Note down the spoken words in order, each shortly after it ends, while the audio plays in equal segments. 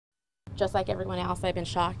Just like everyone else, I've been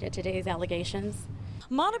shocked at today's allegations.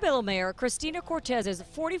 Montebello Mayor Christina Cortez's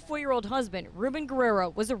 44-year-old husband, Ruben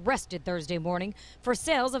Guerrero, was arrested Thursday morning for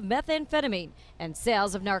sales of methamphetamine and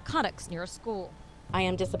sales of narcotics near a school. I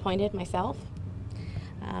am disappointed myself.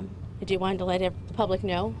 I do want to let the public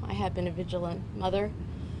know I have been a vigilant mother,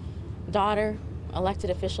 daughter,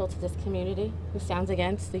 elected official to this community who stands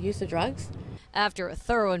against the use of drugs. After a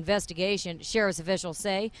thorough investigation, sheriff's officials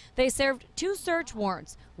say they served 2 search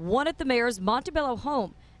warrants, one at the mayor's Montebello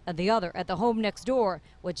home and the other at the home next door,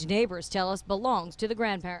 which neighbors tell us belongs to the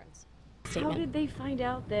grandparents. How did they find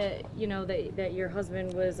out that, that your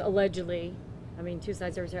husband was allegedly, 2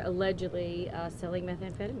 sides are allegedly selling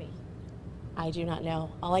methamphetamine? I do not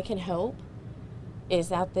know. All I can hope is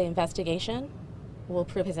that the investigation will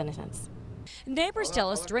prove his innocence. Neighbors tell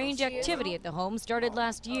us strange activity at the home started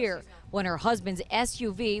last year when her husband's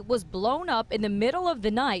SUV was blown up in the middle of the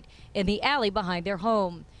night in the alley behind their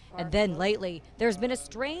home. And then lately, there's been a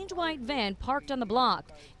strange white van parked on the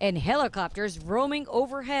block and helicopters roaming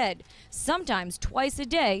overhead, sometimes twice a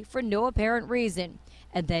day for no apparent reason.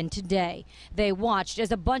 And then today, they watched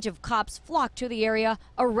as a bunch of cops flocked to the area,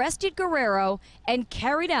 arrested Guerrero, and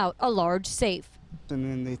carried out a large safe. And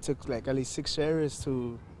then they took like at least 6 sheriffs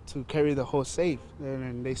to carry the whole safe.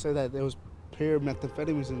 And they said that there was pure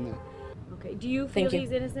methamphetamines in there. Okay, do you feel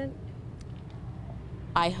he's innocent?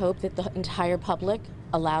 I hope that the entire public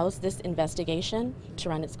allows this investigation to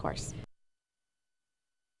run its course.